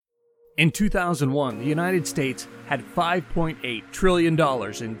In 2001, the United States had $5.8 trillion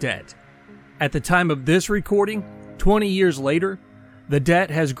in debt. At the time of this recording, 20 years later, the debt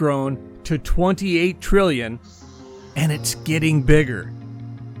has grown to $28 trillion, and it's getting bigger.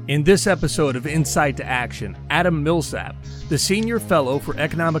 In this episode of Insight to Action, Adam Millsap, the Senior Fellow for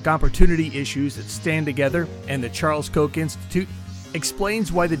Economic Opportunity Issues at Stand Together and the Charles Koch Institute, explains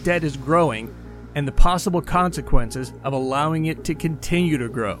why the debt is growing and the possible consequences of allowing it to continue to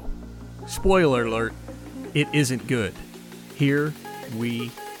grow. Spoiler alert, it isn't good. Here we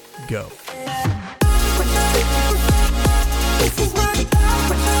go.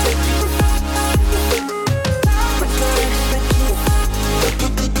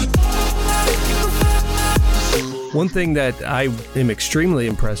 One thing that I am extremely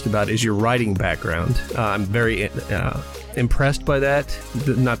impressed about is your writing background. I'm very impressed by that.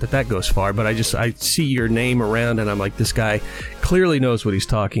 Not that that goes far, but I see your name around and I'm like, this guy clearly knows what he's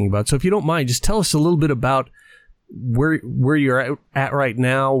talking about. So if you don't mind, just tell us a little bit about where you're at right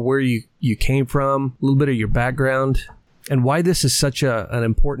now, where you came from, a little bit of your background, and why this is such an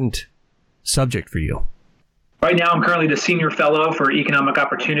important subject for you. Right now, I'm currently the Senior Fellow for Economic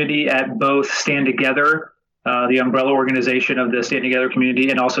Opportunity at both Stand Together, the umbrella organization of the Stand Together community,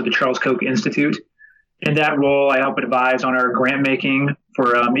 and also the Charles Koch Institute. In that role, I help advise on our grant making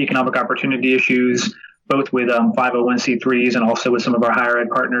for economic opportunity issues, both with 501c3s and also with some of our higher ed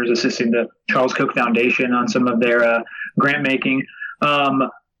partners, assisting the Charles Koch Foundation on some of their grant making.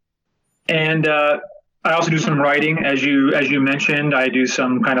 And I also do some writing, as you mentioned. I do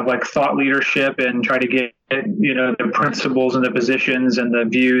some kind of like thought leadership and try to get the principles and the positions and the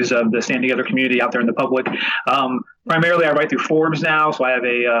views of the Stand Together community out there in the public. Primarily, I write through Forbes now, so I have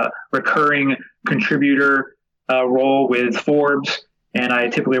a recurring contributor role with Forbes, and I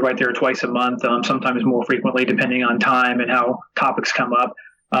typically write there twice a month, sometimes more frequently, depending on time and how topics come up.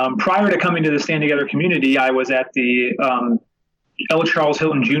 Prior to coming to the Stand Together community, I was at the L. Charles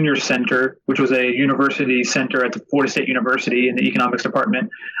Hilton Jr. Center, which was a university center at the Florida State University in the economics department.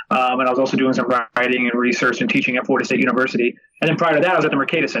 And I was also doing some writing and research and teaching at Florida State University. And then prior to that, I was at the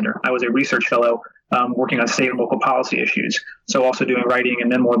Mercatus Center. I was a research fellow working on state and local policy issues. So also doing writing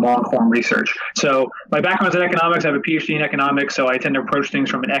and then more long-form research. So my background is in economics. I have a PhD in economics, so I tend to approach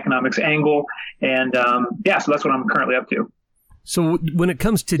things from an economics angle. And so that's what I'm currently up to. So when it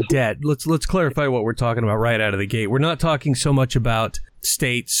comes to debt, let's clarify what we're talking about right out of the gate. We're not talking so much about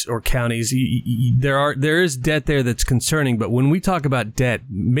states or counties. There is debt there that's concerning, but when we talk about debt,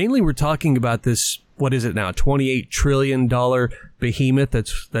 mainly we're talking about this, what is it now, $28 trillion behemoth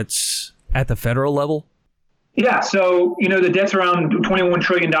that's at the federal level? Yeah, so the debt's around $21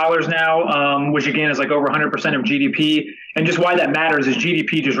 trillion now, which again is like over 100% of GDP. And just why that matters is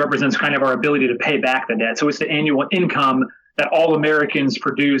GDP just represents kind of our ability to pay back the debt. So it's the annual income that all Americans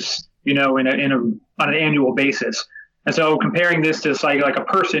produce, on an annual basis. And so comparing this to like a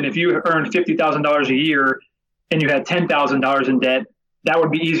person, if you earned $50,000 a year and you had $10,000 in debt, that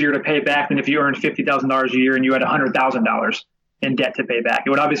would be easier to pay back than if you earned $50,000 a year and you had $100,000 in debt to pay back. It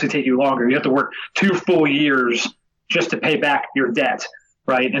would obviously take you longer. You have to work 2 full years just to pay back your debt,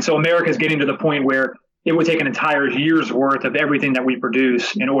 right? And so America is getting to the point where it would take an entire year's worth of everything that we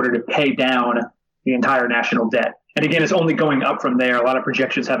produce in order to pay down the entire national debt. And again, it's only going up from there. A lot of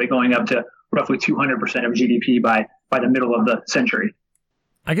projections have it going up to roughly 200% of GDP by the middle of the century.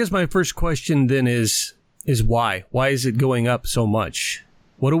 I guess my first question then is why? Why is it going up so much?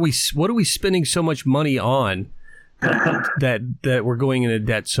 What are we spending so much money on that we're going into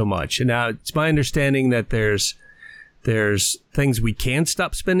debt so much? And now it's my understanding that there's things we can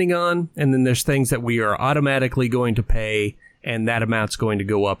stop spending on, and then there's things that we are automatically going to pay, and that amount's going to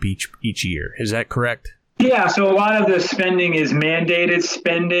go up each year. Is that correct? Yeah, so a lot of the spending is mandated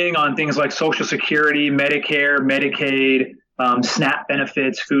spending on things like Social Security, Medicare, Medicaid, SNAP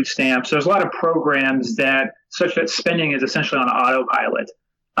benefits, food stamps. So there's a lot of programs such that spending is essentially on autopilot.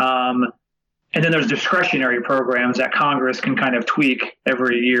 And then there's discretionary programs that Congress can kind of tweak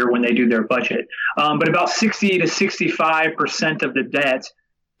every year when they do their budget. But about 60 to 65% of the debt,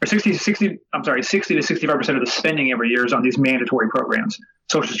 or 60 to 65% of the spending every year is on these mandatory programs: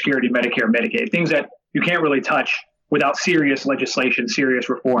 Social Security, Medicare, Medicaid, things that you can't really touch without serious legislation, serious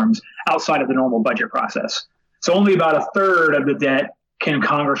reforms outside of the normal budget process. So only about a third of the debt can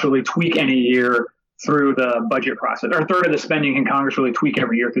Congress really tweak any year through the budget process, or a third of the spending can Congress really tweak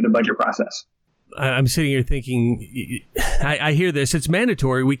every year through the budget process. I'm sitting here thinking, I hear this, it's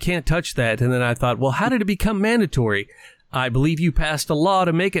mandatory, we can't touch that. And then I thought, well, how did it become mandatory? I believe you passed a law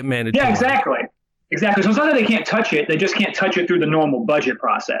to make it mandatory. Yeah, exactly. Exactly. So it's not that they can't touch it. They just can't touch it through the normal budget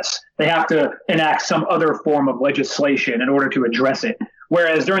process. They have to enact some other form of legislation in order to address it,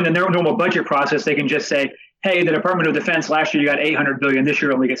 Whereas during the normal budget process, they can just say, hey, the Department of Defense last year you got $800 billion, this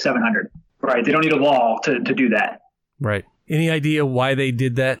year only get $700. Right? They don't need a law to do that. Right. Any idea why they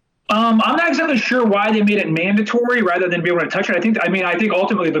did that? I'm not exactly sure why they made it mandatory rather than be able to touch it. I think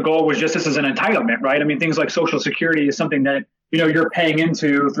ultimately the goal was just this is an entitlement, right? I mean, things like Social Security is something that, you're paying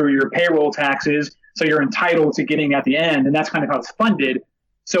into through your payroll taxes. So you're entitled to getting at the end. And that's kind of how it's funded.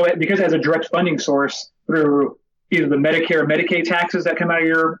 So because it has a direct funding source through either the Medicare or Medicaid taxes that come out of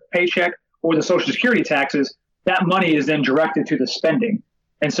your paycheck or the Social Security taxes, that money is then directed to the spending.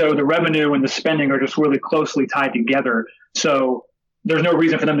 And so the revenue and the spending are just really closely tied together. So there's no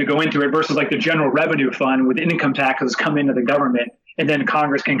reason for them to go into it versus like the general revenue fund with income taxes come into the government, and then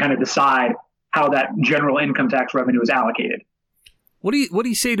Congress can kind of decide how that general income tax revenue is allocated. What do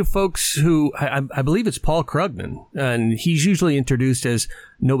you say to folks who, I believe it's Paul Krugman, and he's usually introduced as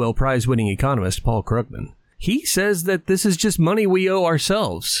Nobel Prize winning economist, Paul Krugman. He says that this is just money we owe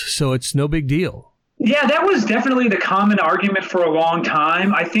ourselves, so it's no big deal. Yeah, that was definitely the common argument for a long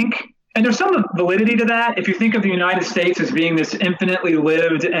time, I think. And there's some validity to that. If you think of the United States as being this infinitely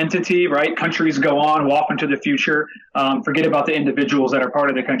lived entity, right? Countries go on, walk into the future. Forget about the individuals that are part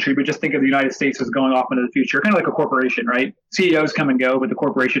of the country, but just think of the United States as going off into the future, kind of like a corporation, right? CEOs come and go, but the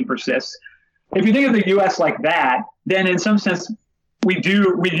corporation persists. If you think of the U.S. like that, then in some sense, we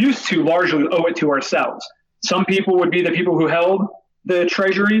used to largely owe it to ourselves. Some people would be the people who held the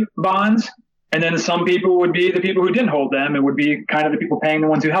treasury bonds, and then some people would be the people who didn't hold them and would be kind of the people paying the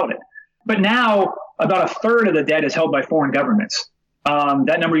ones who held it. But now about a third of the debt is held by foreign governments.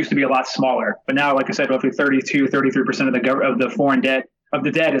 That number used to be a lot smaller, but now, like I said, roughly 33% of the foreign debt of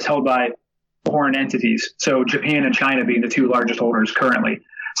the debt is held by foreign entities. So Japan and China being the two largest holders currently.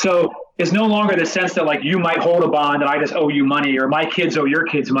 So it's no longer the sense that like you might hold a bond that I just owe you money, or my kids owe your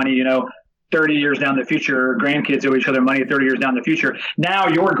kids money, 30 years down the future, or grandkids owe each other money 30 years down the future. Now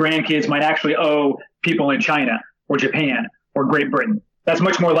your grandkids might actually owe people in China or Japan or Great Britain. That's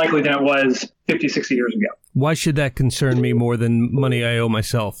much more likely than it was 50, 60 years ago. Why should that concern me more than money I owe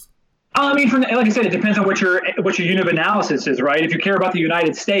myself? I mean, like I said, it depends on what your unit of analysis is, right? If you care about the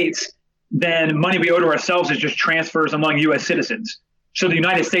United States, then money we owe to ourselves is just transfers among U.S. citizens. So the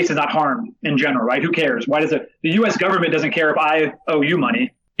United States is not harmed in general, right? Who cares? Why does the U.S. government doesn't care if I owe you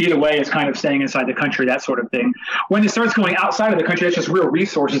money? Either way, it's kind of staying inside the country, that sort of thing. When it starts going outside of the country, that's just real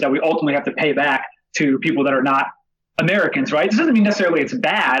resources that we ultimately have to pay back to people that are not Americans, right? This doesn't mean necessarily it's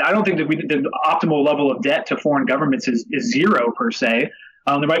bad. I don't think that the optimal level of debt to foreign governments is zero per se.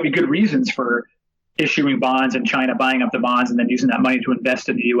 There might be good reasons for issuing bonds and China buying up the bonds and then using that money to invest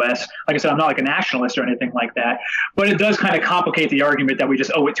in the U.S. Like I said, I'm not like a nationalist or anything like that, but it does kind of complicate the argument that we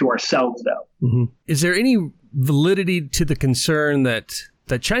just owe it to ourselves, though. Mm-hmm. Is there any validity to the concern that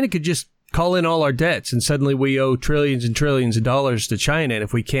China could just call in all our debts and suddenly we owe trillions and trillions of dollars to China, and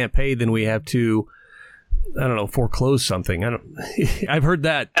if we can't pay, then we have to, I don't know, foreclose something? I've heard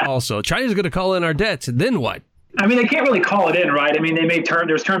that also. China's going to call in our debts, and then what? I mean, they can't really call it in, right? I mean,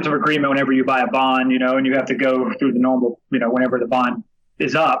 there's terms of agreement whenever you buy a bond, and you have to go through the normal, whenever the bond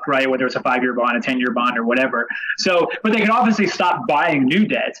is up, right? Whether it's a 5-year bond, a 10-year bond, or whatever. So, but they can obviously stop buying new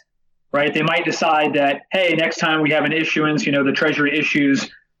debt, right? They might decide that, hey, next time we have an issuance, the Treasury issues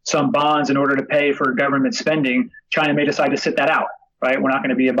some bonds in order to pay for government spending. China may decide to sit that out, right? We're not going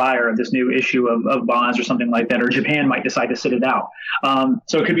to be a buyer of this new issue of bonds or something like that. Or Japan might decide to sit it out.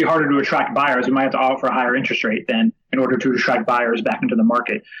 So it could be harder to attract buyers. We might have to offer a higher interest rate then in order to attract buyers back into the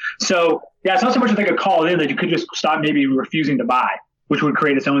market. So yeah, it's not so much that they could call it in, that you could just stop maybe refusing to buy, which would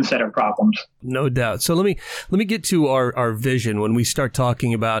create its own set of problems. No doubt. So let me get to our vision. When we start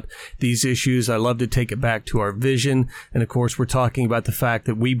talking about these issues, I love to take it back to our vision. And of course, we're talking about the fact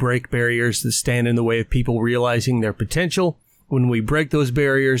that we break barriers that stand in the way of people realizing their potential. When we break those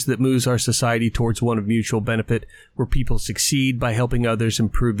barriers, that moves our society towards one of mutual benefit, where people succeed by helping others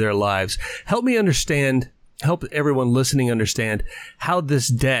improve their lives. Help everyone listening understand how this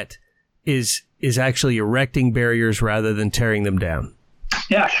debt is actually erecting barriers rather than tearing them down.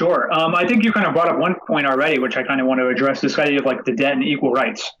 Yeah, sure. I think you kind of brought up one point already, which I kind of want to address, this idea of like the debt and equal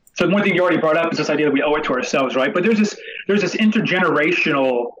rights. So one thing you already brought up is this idea that we owe it to ourselves, right? But there's this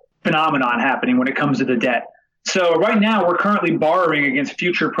intergenerational phenomenon happening when it comes to the debt. So right now we're currently borrowing against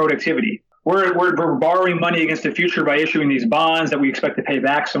future productivity. We're borrowing money against the future by issuing these bonds that we expect to pay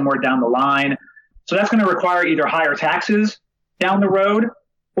back somewhere down the line. So that's going to require either higher taxes down the road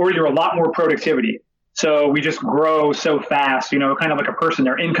or either a lot more productivity. So we just grow so fast, kind of like a person,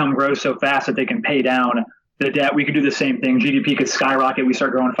 their income grows so fast that they can pay down the debt. We could do the same thing. GDP could skyrocket. We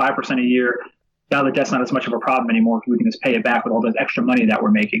start growing 5% a year. Now the debt's not as much of a problem anymore because we can just pay it back with all the extra money that we're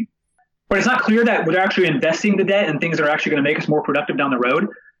making. but it's not clear that we're actually investing the debt in things that are actually going to make us more productive down the road.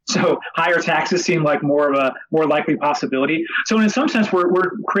 So higher taxes seem like more likely possibility. So in some sense,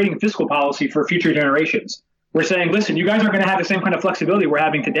 we're creating fiscal policy for future generations. We're saying, listen, you guys aren't going to have the same kind of flexibility we're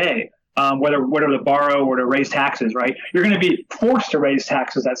having today, whether to borrow or to raise taxes, right? You're going to be forced to raise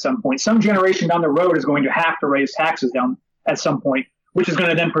taxes at some point. Some generation down the road is going to have to raise taxes down at some point, which is going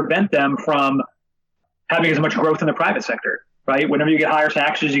to then prevent them from having as much growth in the private sector. Right? Whenever you get higher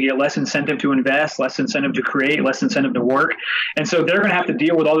taxes, you get less incentive to invest, less incentive to create, less incentive to work. And so they're going to have to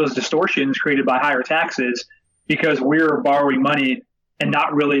deal with all those distortions created by higher taxes because we're borrowing money and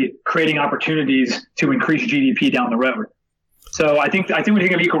not really creating opportunities to increase GDP down the road. So I think when you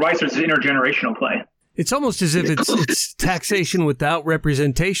think of equal rights, there's an intergenerational play. It's almost as if it's taxation without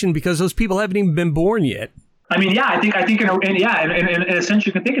representation because those people haven't even been born yet. I mean, yeah, I think in a sense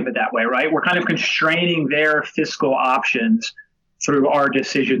you can think of it that way, right? We're kind of constraining their fiscal options through our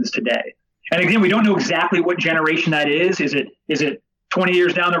decisions today. And again, we don't know exactly what generation that is. Is it 20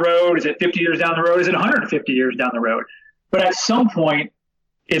 years down the road? Is it 50 years down the road? Is it 150 years down the road? But at some point,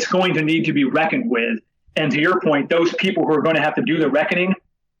 it's going to need to be reckoned with. And to your point, those people who are going to have to do the reckoning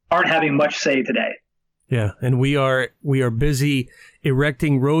aren't having much say today. Yeah, and we are busy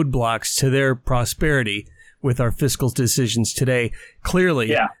erecting roadblocks to their prosperity with our fiscal decisions today.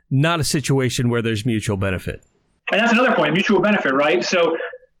 Clearly, not a situation where there's mutual benefit. And that's another point, mutual benefit, right? So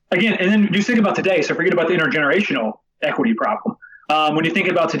again, and then you think about today, so forget about the intergenerational equity problem. When you think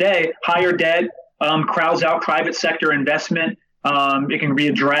about today, higher debt crowds out private sector investment. It can be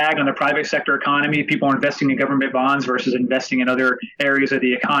a drag on the private sector economy. People are investing in government bonds versus investing in other areas of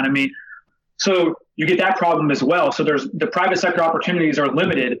the economy. So you get that problem as well. So the private sector opportunities are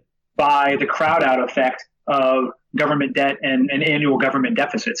limited by the crowd out effect of government debt and annual government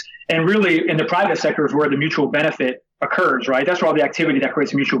deficits. And really, in the private sector is where the mutual benefit occurs, right? That's where all the activity that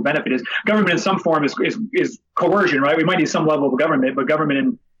creates a mutual benefit is. Government in some form is coercion, right? We might need some level of government, but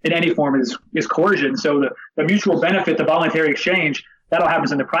government in any form is coercion. So the mutual benefit, the voluntary exchange, that all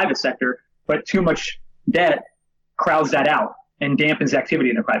happens in the private sector, but too much debt crowds that out and dampens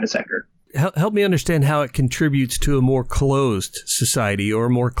activity in the private sector. Help me understand how it contributes to a more closed society or a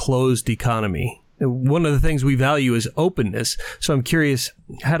more closed economy. One of the things we value is openness. So I'm curious,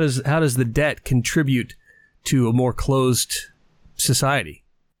 how does the debt contribute to a more closed society?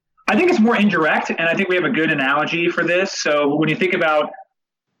 I think it's more indirect, and I think we have a good analogy for this. So when you think about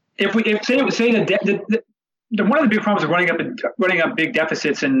if say the debt, one of the big problems of running up big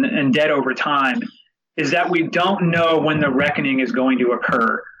deficits and debt over time is that we don't know when the reckoning is going to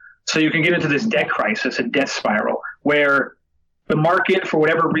occur. So you can get into this debt crisis, a debt spiral, where the market, for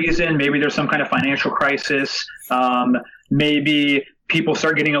whatever reason, maybe there's some kind of financial crisis, maybe people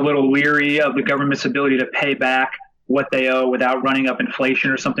start getting a little leery of the government's ability to pay back what they owe without running up inflation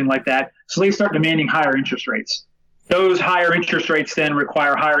or something like that. So they start demanding higher interest rates. Those higher interest rates then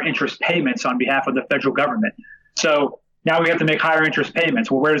require higher interest payments on behalf of the federal government. So now we have to make higher interest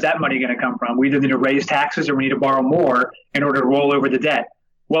payments. Well, where's that money going to come from? We either need to raise taxes or we need to borrow more in order to roll over the debt.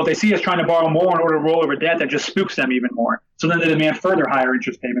 Well, if they see us trying to borrow more in order to roll over debt, that just spooks them even more. So then they demand further higher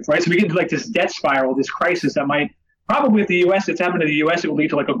interest payments, right? So we get into like this debt spiral, this crisis that might probably, if the U.S., it's happened to the U.S., it will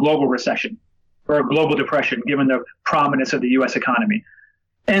lead to like a global recession or a global depression, given the prominence of the U.S. economy.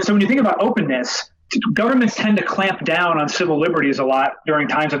 And so when you think about openness, governments tend to clamp down on civil liberties a lot during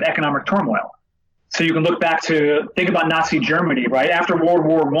times of economic turmoil. So you can look back to think about Nazi Germany, right? After World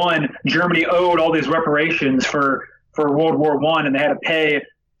War I, Germany owed all these reparations for World War I, and they had to pay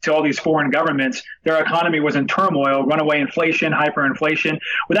to all these foreign governments. Their economy was in turmoil, runaway inflation, hyperinflation.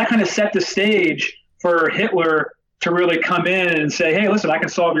 Well, that kind of set the stage for Hitler to really come in and say, hey, listen, I can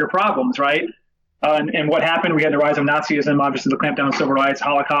solve your problems, right? And what happened? We had the rise of Nazism, obviously the clampdown on civil rights,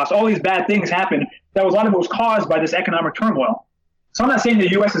 Holocaust, all these bad things happened. A lot of it was caused by this economic turmoil. So I'm not saying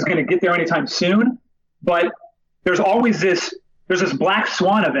the U.S. is going to get there anytime soon, but there's this black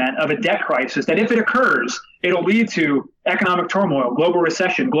swan event of a debt crisis that if it occurs, it'll lead to economic turmoil, global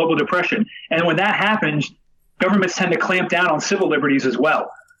recession, global depression. And when that happens, governments tend to clamp down on civil liberties as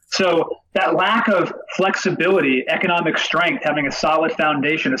well. So that lack of flexibility, economic strength, having a solid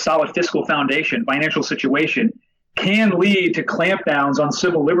foundation, a solid fiscal foundation, financial situation, can lead to clampdowns on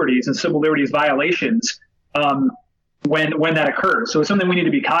civil liberties and civil liberties violations when that occurs. So it's something we need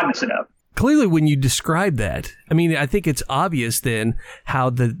to be cognizant of. Clearly, when you describe that, I mean, I think it's obvious then how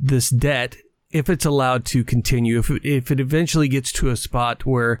this debt, if it's allowed to continue, if it eventually gets to a spot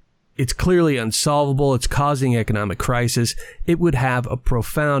where it's clearly unsolvable, it's causing economic crisis, it would have a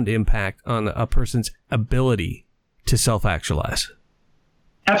profound impact on a person's ability to self-actualize.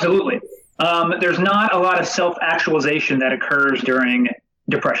 Absolutely. There's not a lot of self-actualization that occurs during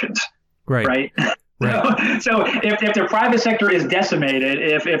depressions. Right. So if the private sector is decimated,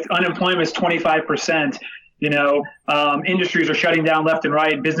 if unemployment is 25%, industries are shutting down left and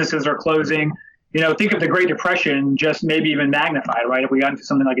right, businesses are closing. Think of the Great Depression, just maybe even magnified, right? If we got into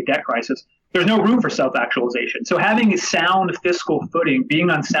something like a debt crisis, there's no room for self-actualization. So having a sound fiscal footing, being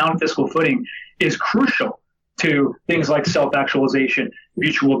on sound fiscal footing, is crucial to things like self-actualization,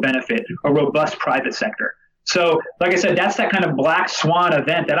 mutual benefit, a robust private sector. So, like I said, that's that kind of black swan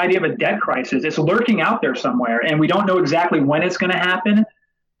event, that idea of a debt crisis. It's lurking out there somewhere, and we don't know exactly when it's going to happen,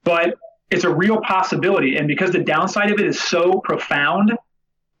 but it's a real possibility. And because the downside of it is so profound,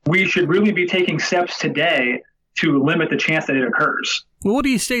 we should really be taking steps today to limit the chance that it occurs. Well, what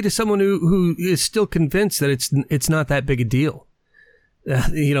do you say to someone who is still convinced that it's not that big a deal?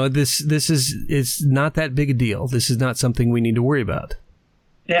 This is not that big a deal. This is not something we need to worry about.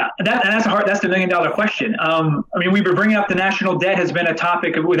 Yeah, that's the $1 million question. We've been bringing up the national debt has been a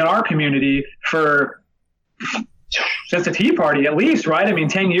topic within our community since the Tea Party, at least, right?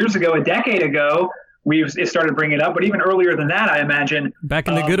 10 years ago, a decade ago, it started bringing it up, but even earlier than that, I imagine. Back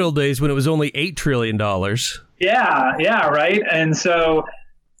in the good old days when it was only $8 trillion. Yeah, right. And so,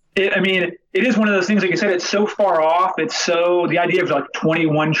 it is one of those things, like you said, it's so far off. The idea of like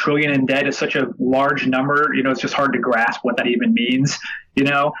 21 trillion in debt is such a large number. It's just hard to grasp what that even means.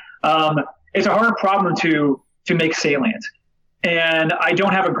 It's a hard problem to make salient. And I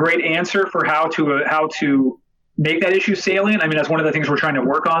don't have a great answer for how to make that issue salient. That's one of the things we're trying to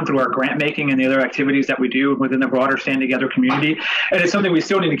work on through our grant making and the other activities that we do within the broader Stand Together community. And it's something we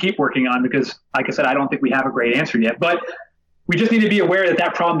still need to keep working on because, like I said, I don't think we have a great answer yet. But we just need to be aware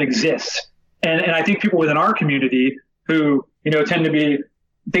that problem exists. And I think people within our community who, tend to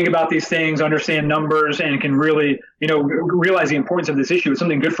think about these things, understand numbers, and can really, realize the importance of this issue is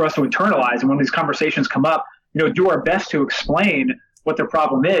something good for us to internalize. And when these conversations come up, do our best to explain what the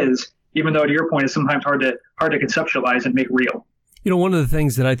problem is, even though, to your point, it's sometimes hard to conceptualize and make real. One of the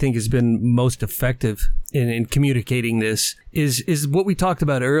things that I think has been most effective in communicating this is what we talked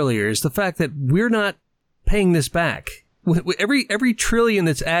about earlier, is the fact that we're not paying this back. Every trillion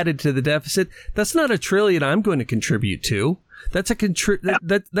that's added to the deficit, that's not a trillion I'm going to contribute to. That's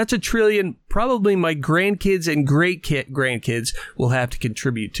a trillion probably my grandkids and great grandkids will have to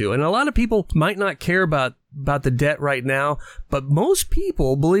contribute to. And a lot of people might not care about the debt right now, but most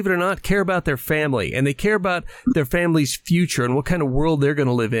people, believe it or not, care about their family, and they care about their family's future and what kind of world they're going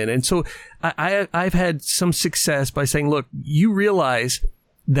to live in. And so I've had some success by saying, look, you realize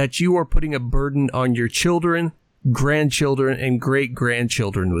that you are putting a burden on your children, grandchildren, and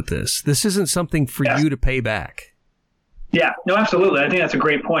great-grandchildren with this. This isn't something for you to pay back. Yeah, no, absolutely. I think that's a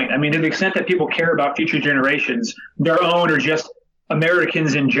great point. To the extent that people care about future generations, their own or just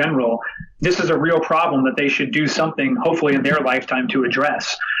Americans in general, this is a real problem that they should do something, hopefully in their lifetime, to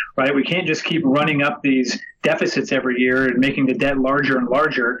address, right? We can't just keep running up these deficits every year and making the debt larger and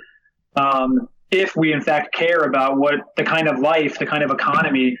larger if we, in fact, care about what the kind of life, the kind of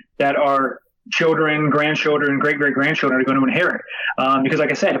economy that our children, grandchildren, great-great-grandchildren are going to inherit. Because,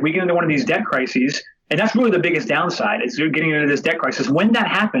 like I said, if we get into one of these debt crises, and that's really the biggest downside, is getting into this debt crisis. When that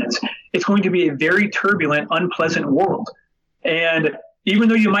happens, it's going to be a very turbulent, unpleasant world. And even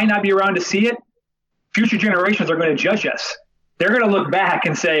though you might not be around to see it, future generations are going to judge us. They're going to look back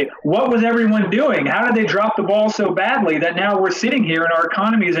and say, what was everyone doing? How did they drop the ball so badly that now we're sitting here and our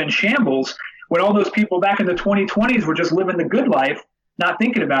economy is in shambles when all those people back in the 2020s were just living the good life, not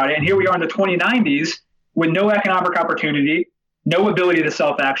thinking about it. And here we are in the 2090s with no economic opportunity, no ability to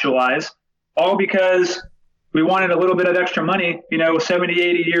self-actualize, all because we wanted a little bit of extra money, 70,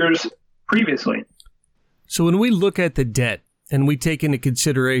 80 years previously. So when we look at the debt and we take into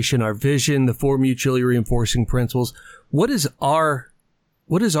consideration our vision, the 4 mutually reinforcing principles, what is our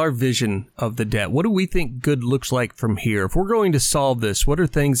vision of the debt? What do we think good looks like from here? If we're going to solve this, what are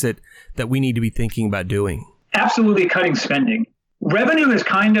things that we need to be thinking about doing? Absolutely cutting spending.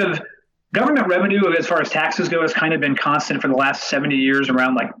 Government revenue, as far as taxes go, has kind of been constant for the last 70 years,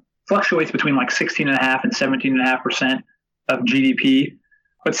 around fluctuates between 16.5% and 17.5% of GDP.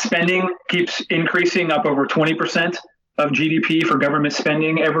 But spending keeps increasing, up over 20% of GDP for government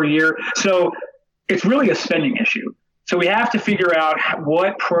spending every year. So it's really a spending issue. So we have to figure out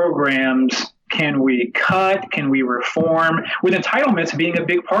what programs can we cut, can we reform, with entitlements being a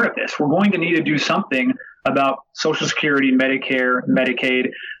big part of this. We're going to need to do something about Social Security, Medicare,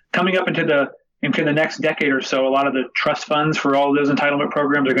 Medicaid. Coming up into the next decade or so, a lot of the trust funds for all of those entitlement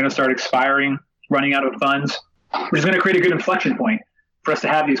programs are going to start expiring, running out of funds, which is going to create a good inflection point for us to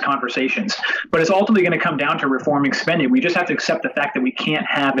have these conversations. But it's ultimately going to come down to reforming spending. We just have to accept the fact that we can't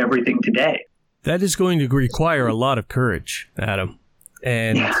have everything today. That is going to require a lot of courage, Adam.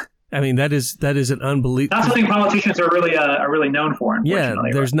 And I mean, that is an unbelievable. Not something politicians are really known for. Yeah,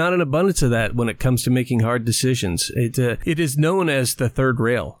 there's not an abundance of that when it comes to making hard decisions. It is known as the third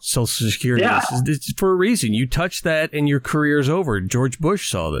rail, Social Security. Yeah. It's for a reason. You touch that and your career's over. George Bush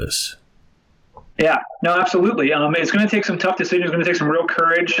saw this. Yeah, no, absolutely. It's going to take some tough decisions. It's going to take some real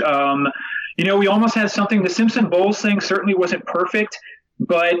courage. We almost had something. The Simpson-Bowles thing certainly wasn't perfect,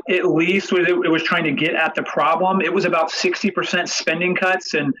 but at least it was trying to get at the problem. It was about 60% spending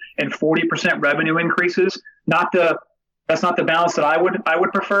cuts and 40% revenue increases. That's not the balance that I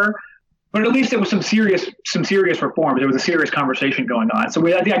would prefer. But at least it was some serious reforms. There was a serious conversation going on. So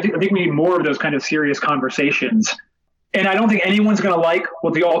I think we need more of those kind of serious conversations. And I don't think anyone's going to like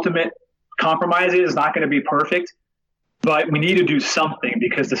what the ultimate compromise is. It's not going to be perfect, but we need to do something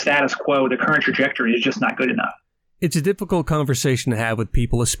because the status quo, the current trajectory, is just not good enough. It's a difficult conversation to have with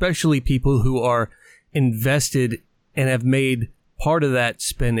people, especially people who are invested and have made part of that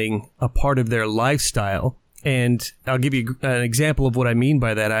spending a part of their lifestyle. And I'll give you an example of what I mean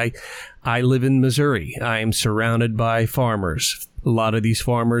by that. I live in Missouri. I am surrounded by farmers. A lot of these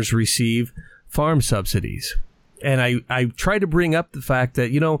farmers receive farm subsidies. And I try to bring up the fact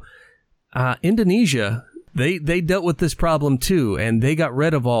that, Indonesia, they dealt with this problem too, and they got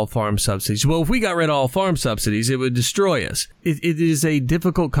rid of all farm subsidies. Well, if we got rid of all farm subsidies, it would destroy us. It is a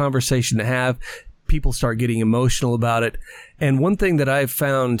difficult conversation to have. People start getting emotional about it. And one thing that I've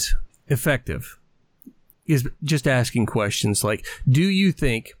found effective is just asking questions like, do you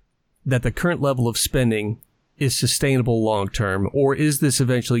think that the current level of spending is sustainable long term, or is this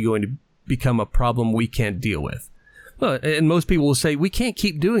eventually going to become a problem we can't deal with? Well, and most people will say, we can't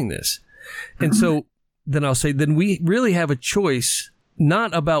keep doing this. And so then I'll say, then we really have a choice,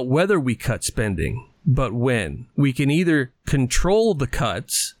 not about whether we cut spending, but when. We can either control the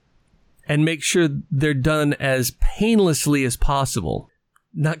cuts and make sure they're done as painlessly as possible.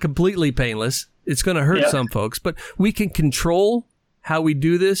 Not completely painless. It's going to hurt some folks, but we can control how we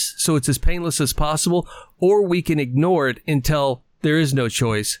do this so it's as painless as possible, or we can ignore it until there is no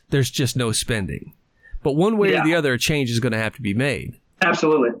choice. There's just no spending. But one way or the other, a change is going to have to be made.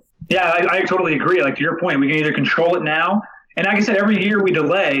 Absolutely. Yeah, I totally agree. Like, to your point, we can either control it now, and like I said, every year we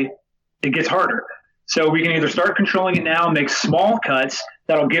delay, it gets harder. So we can either start controlling it now, make small cuts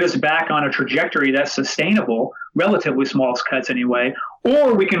that'll get us back on a trajectory that's sustainable, relatively small cuts anyway,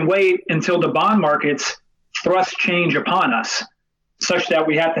 or we can wait until the bond markets thrust change upon us, such that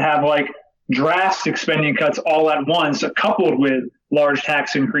we have to have like drastic spending cuts all at once, coupled with large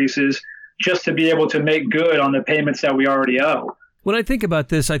tax increases, just to be able to make good on the payments that we already owe. When I think about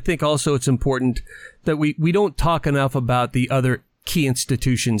this, I think also it's important that we don't talk enough about the other key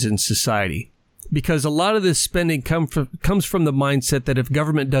institutions in society, because a lot of this spending comes from the mindset that if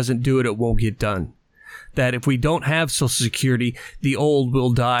government doesn't do it, it won't get done. That if we don't have Social Security, the old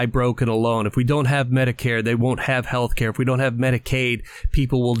will die broke and alone. If we don't have Medicare, they won't have health care. If we don't have Medicaid,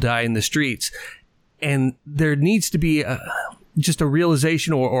 people will die in the streets. And there needs to be just a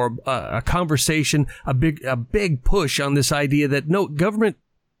realization or a conversation, a big push on this idea that no, government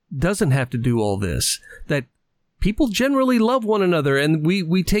doesn't have to do all this, that people generally love one another and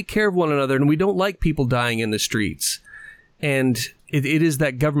we take care of one another and we don't like people dying in the streets. And it is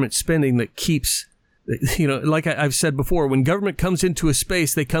that government spending that keeps, like I've said before, when government comes into a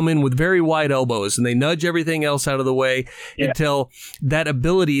space, they come in with very wide elbows and they nudge everything else out of the way until that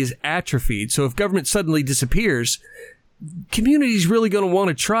ability is atrophied. So if government suddenly disappears, community's really going to want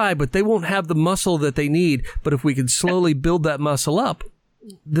to try, but they won't have the muscle that they need. But if we could slowly build that muscle up,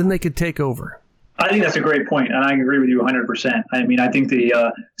 then they could take over. I think that's a great point, and I agree with you 100%. I mean, I think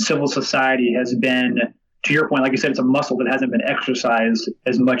the civil society has been, to your point, like you said, it's a muscle that hasn't been exercised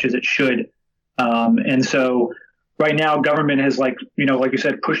as much as it should. And so right now, government has, like you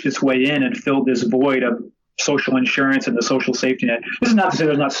said, pushed its way in and filled this void of social insurance and the social safety net. This is not to say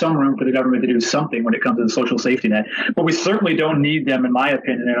there's not some room for the government to do something when it comes to the social safety net, but we certainly don't need them, in my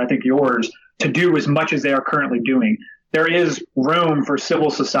opinion, and I think yours, to do as much as they are currently doing. There is room for civil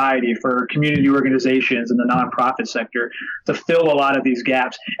society, for community organizations and the nonprofit sector to fill a lot of these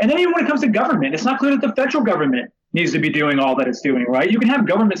gaps. And then even when it comes to government, it's not clear that the federal government needs to be doing all that it's doing, right? You can have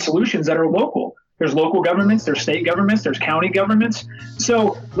government solutions that are local. There's local governments, there's state governments, there's county governments.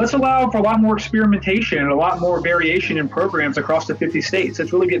 So let's allow for a lot more experimentation and a lot more variation in programs across the 50 states.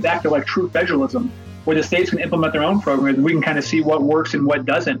 Let's really get back to like true federalism, where the states can implement their own programs and we can kind of see what works and what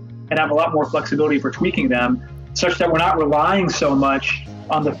doesn't and have a lot more flexibility for tweaking them, such that we're not relying so much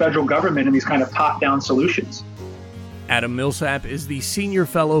on the federal government and these kind of top-down solutions. Adam Millsap is the Senior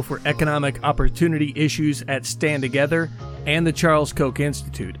Fellow for Economic Opportunity Issues at Stand Together and the Charles Koch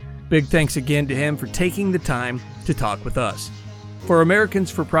Institute. Big thanks again to him for taking the time to talk with us. For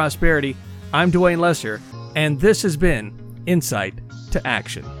Americans for Prosperity, I'm Dwayne Lesser, and this has been Insight to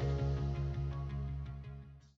Action.